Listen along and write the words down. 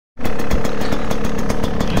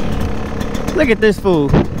Look at this fool.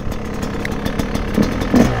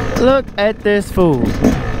 Look at this fool.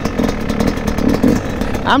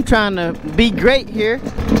 I'm trying to be great here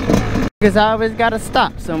because I always gotta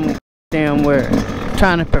stop some damn word.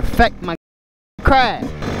 Trying to perfect my craft.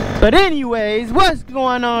 But anyways, what's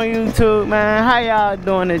going on YouTube, man? How y'all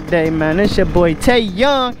doing today, man? It's your boy Tay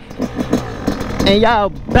Young, and y'all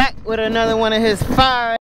back with another one of his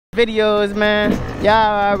fire videos, man.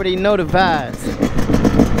 Y'all already know the vibes.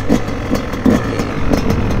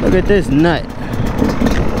 Look at this nut.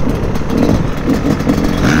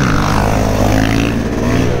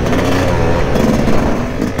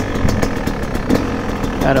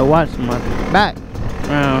 Gotta watch my back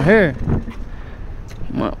around here.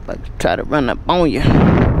 Motherfucker try to run up on you.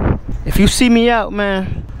 If you see me out,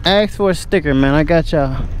 man, ask for a sticker, man. I got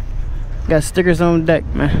y'all. Got stickers on deck,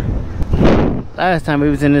 man. Last time we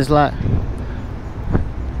was in this lot,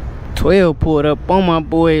 12 pulled up on my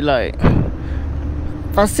boy like,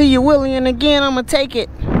 if I see you wheeling again, I'ma take it.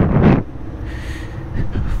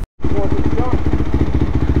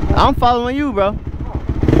 I'm following you, bro.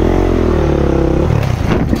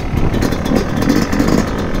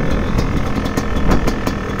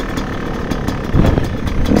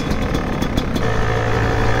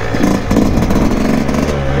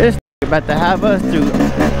 This about to have us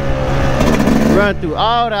run through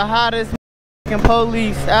all the hottest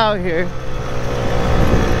police out here.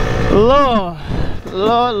 Lord.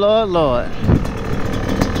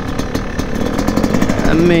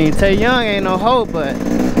 I mean, Tay Young ain't no hoe, but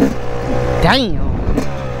damn.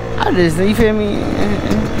 I just, you feel me?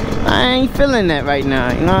 I ain't feeling that right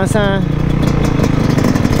now, you know what I'm saying?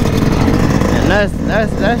 And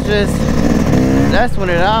that's when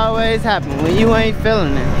it always happens, when you ain't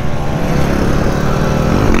feeling it.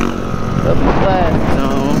 Put my glasses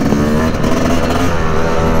on.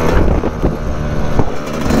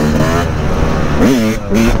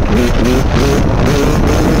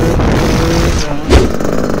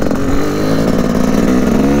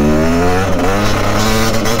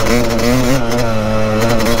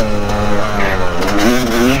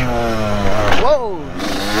 Whoa,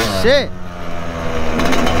 shit.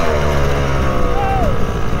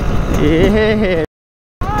 Yeah.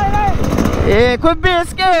 Yeah, quit being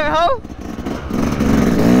scared, ho.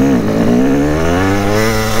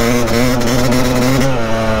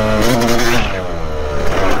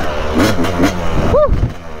 Woo.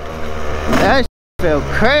 That felt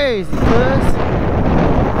crazy, cuz.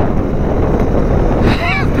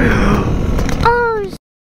 Oh,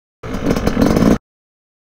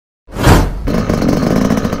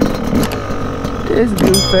 this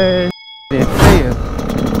goof ass didn't fail.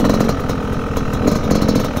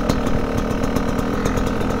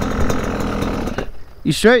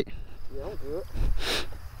 You straight? Yeah, I'm good.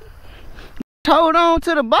 Hold on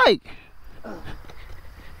to the bike. That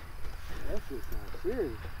shit sounds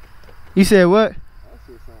serious. You said what? That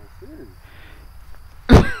shit sounds serious.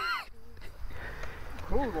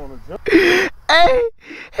 Who's gonna jump? Hey,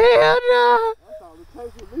 hell no. That's all it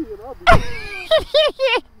takes for me, and I'll be.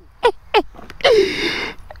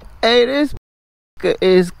 Hey, this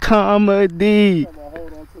is comedy. I'm gonna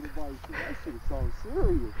hold on to the bike. That shit sounds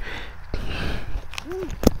serious.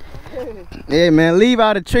 Yeah, man, leave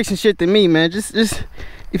all the tricks and shit to me, man. Just,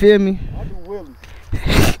 you feel me? I do wheelies.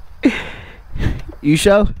 You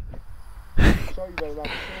sure? Show you that I can show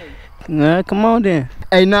you. Nah, come on then.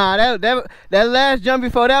 Hey, nah, that last jump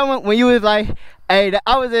before that one, when you was like, hey,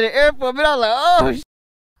 I was at the airport, but I was like, oh,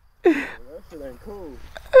 Well, that shit ain't cool.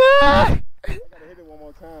 I gotta hit it one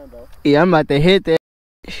more time, though. Yeah, I'm about to hit that.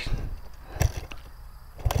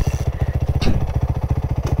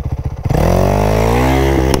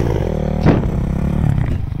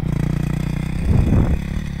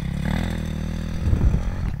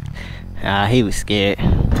 Ah, he was scared.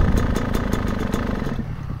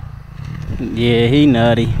 Yeah, he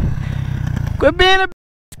nutty. Quit being a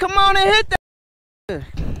bitch. Come on and hit that.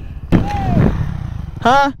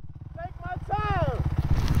 Huh? Take my time.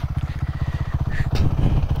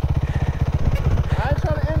 I ain't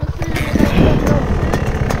trying to end the season without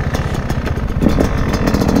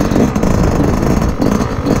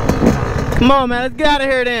Come on, man. Let's get out of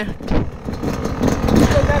here then.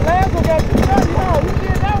 that last one got you nutty, huh? You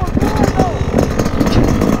did that one good, though.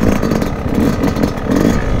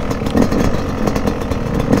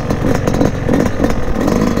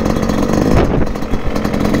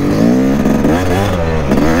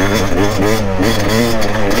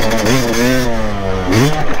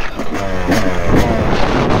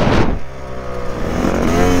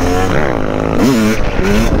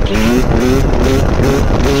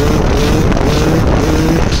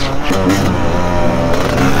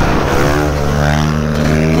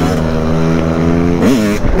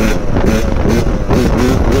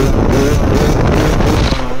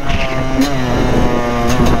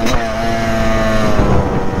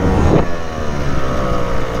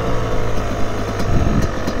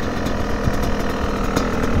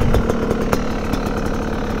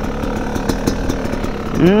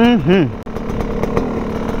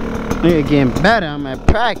 You're getting better. I'm at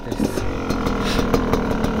practice.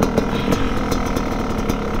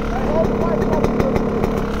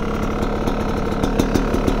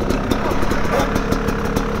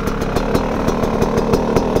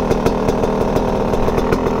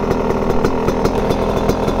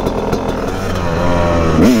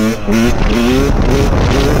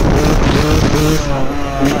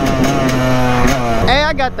 Hey,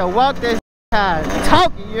 I got to walk this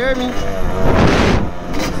talking, you hear me?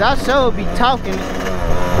 Cause I sure be talking.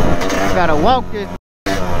 I gotta walk this.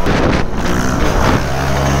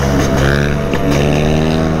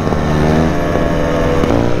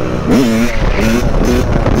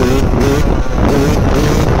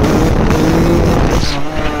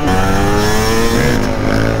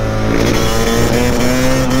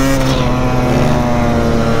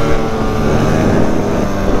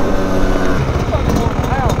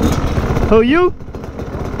 Who, you?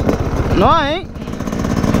 No, I ain't.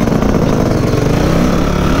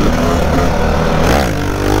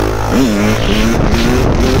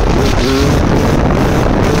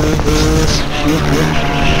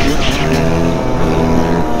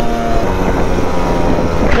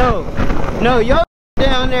 No, your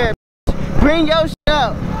down there. Bring your shit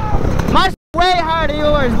up. My shit way higher than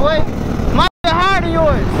yours, boy. My shit higher than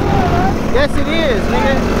yours. Yes, it is,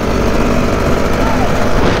 nigga.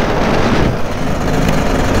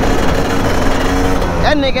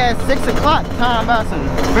 That nigga at 6 o'clock talking about some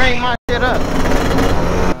bring my shit up.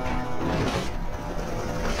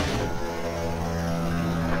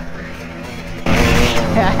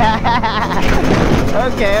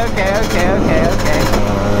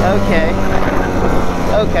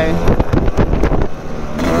 Okay.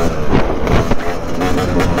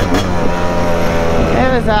 It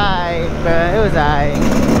was alright, bro. It was alright.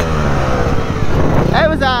 It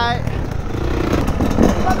was alright.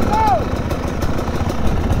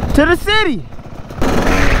 To the city.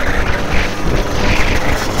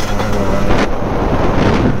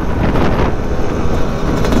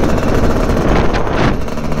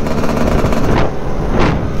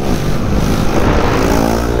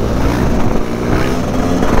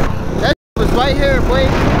 That was right here, boy.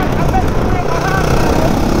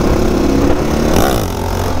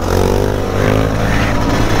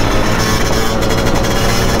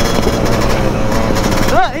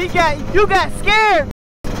 Look, you got scared.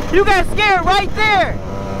 You got scared right there.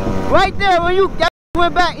 Right there when you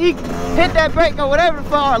went back, he hit that brake or whatever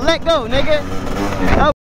for or let go, nigga.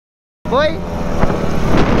 Oh, boy.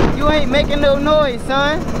 You ain't making no noise,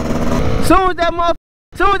 son. Soon as that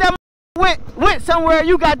motherfucker went somewhere,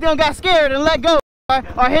 you got scared and let go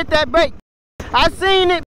or hit that brake. I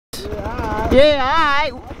seen it. Yeah,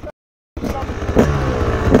 alright.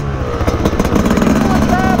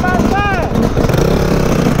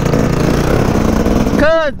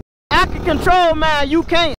 Cause I can control mine, you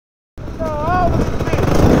can't.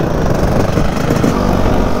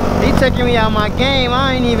 He taking me out my game.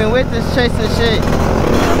 I ain't even with this chasing shit.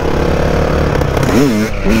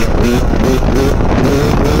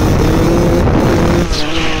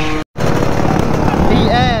 He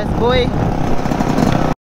ass, boy.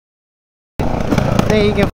 Think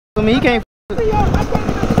he can f with me? He can't f with me.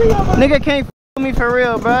 Nigga can't f with me for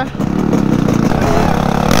real, bruh.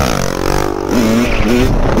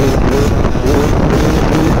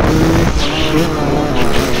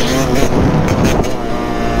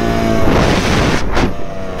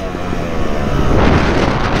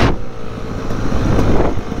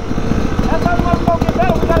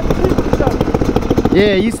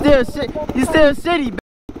 Yeah, you still shitty,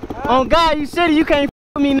 on God, you shitty, you can't f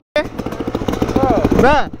with me, nigga.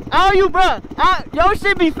 Bruh, how you, bruh? Your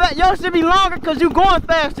shit be longer cause you going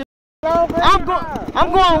faster. I'm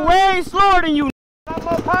going way slower than you.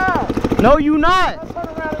 No, you not.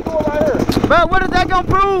 Bro, what is that gonna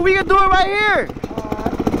prove? We can do it right here.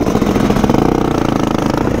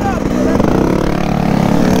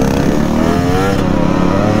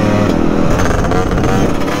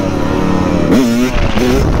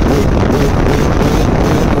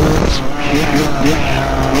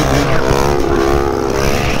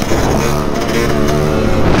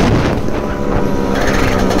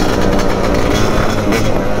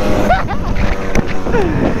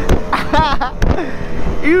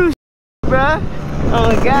 You bruh.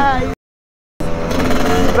 Oh God.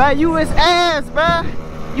 Bruh, you is ass, bruh.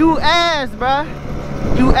 You ass, bruh.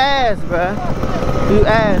 You ass, bruh. You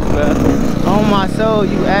ass, bruh. On my soul,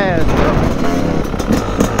 you ass, bruh.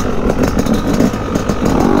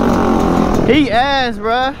 He ass,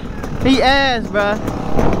 bruh. He ass, bruh.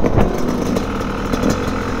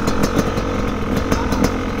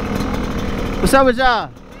 What's up with y'all?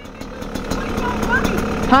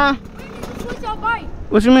 Huh? When did you switch your bike?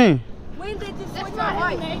 What you mean? When did you switch your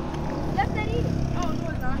bike? Yes, that is. Oh, no,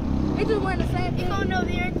 it's not. They just wearing the same thing. It's going over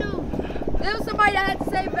here, too. There was somebody that had the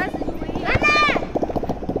same vest as you.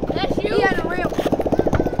 That's you. He had a real.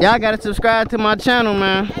 Y'all gotta subscribe to my channel,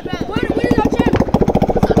 man. What is your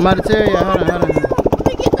channel? I'm about to tell you. Hold on. Let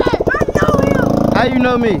me get that. I know him. How you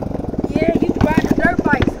know me? Yeah, you ride the dirt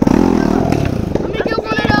bikes. Let me get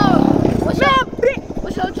one of those. What's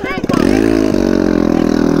your channel called?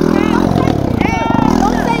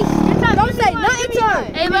 Don't say nothing to her.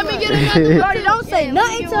 Hey, let me get another. Brody, don't say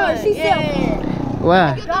nothing to her. She said.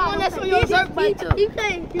 Why? Get the one that's on your dirt bike too.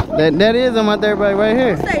 That is on my dirt bike right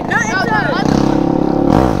here. Don't say nothing to her.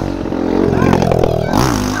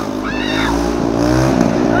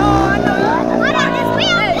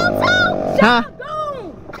 Huh?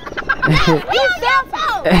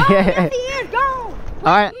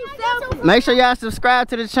 Alright. Make sure y'all subscribe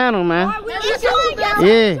to the channel, man.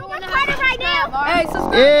 Yeah. Hey,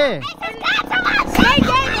 subscribe. Yeah.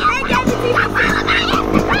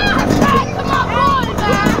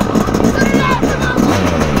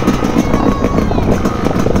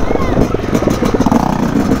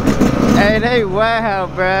 Hey, they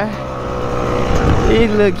wild, bruh.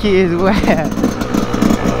 These little kids wild.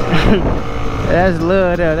 That's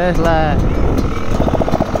love though, that's live.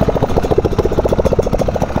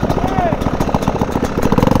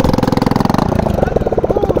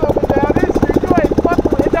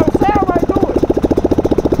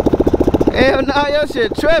 Hell no, your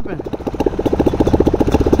shit tripping.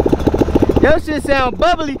 Your shit sound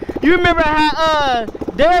bubbly. You remember how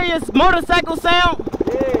Darius' motorcycle sound?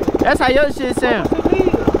 Yeah. That's how your shit sound.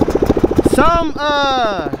 Some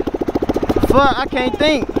fuck, I can't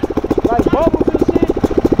think. Like bubbles and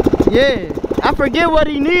shit? Yeah. I forget what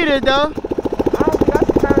he needed though. I don't think I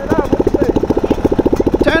should turn it off. What you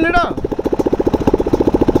say? Turn it off.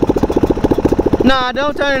 Nah,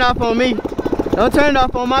 don't turn it off on me. Don't turn it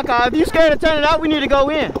off on my car. If you scared to turn it off, we need to go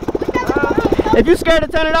in. If you scared to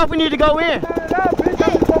turn it off, we need to go in. Turn it off, bitch.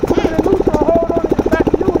 I'm just gonna put it in neutral and hold on in the back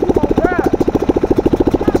of you and you gonna drive.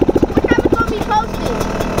 What time is gonna be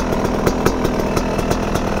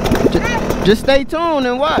posted? Just stay tuned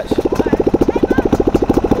and watch.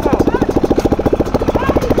 Come on.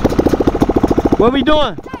 What we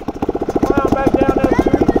doing?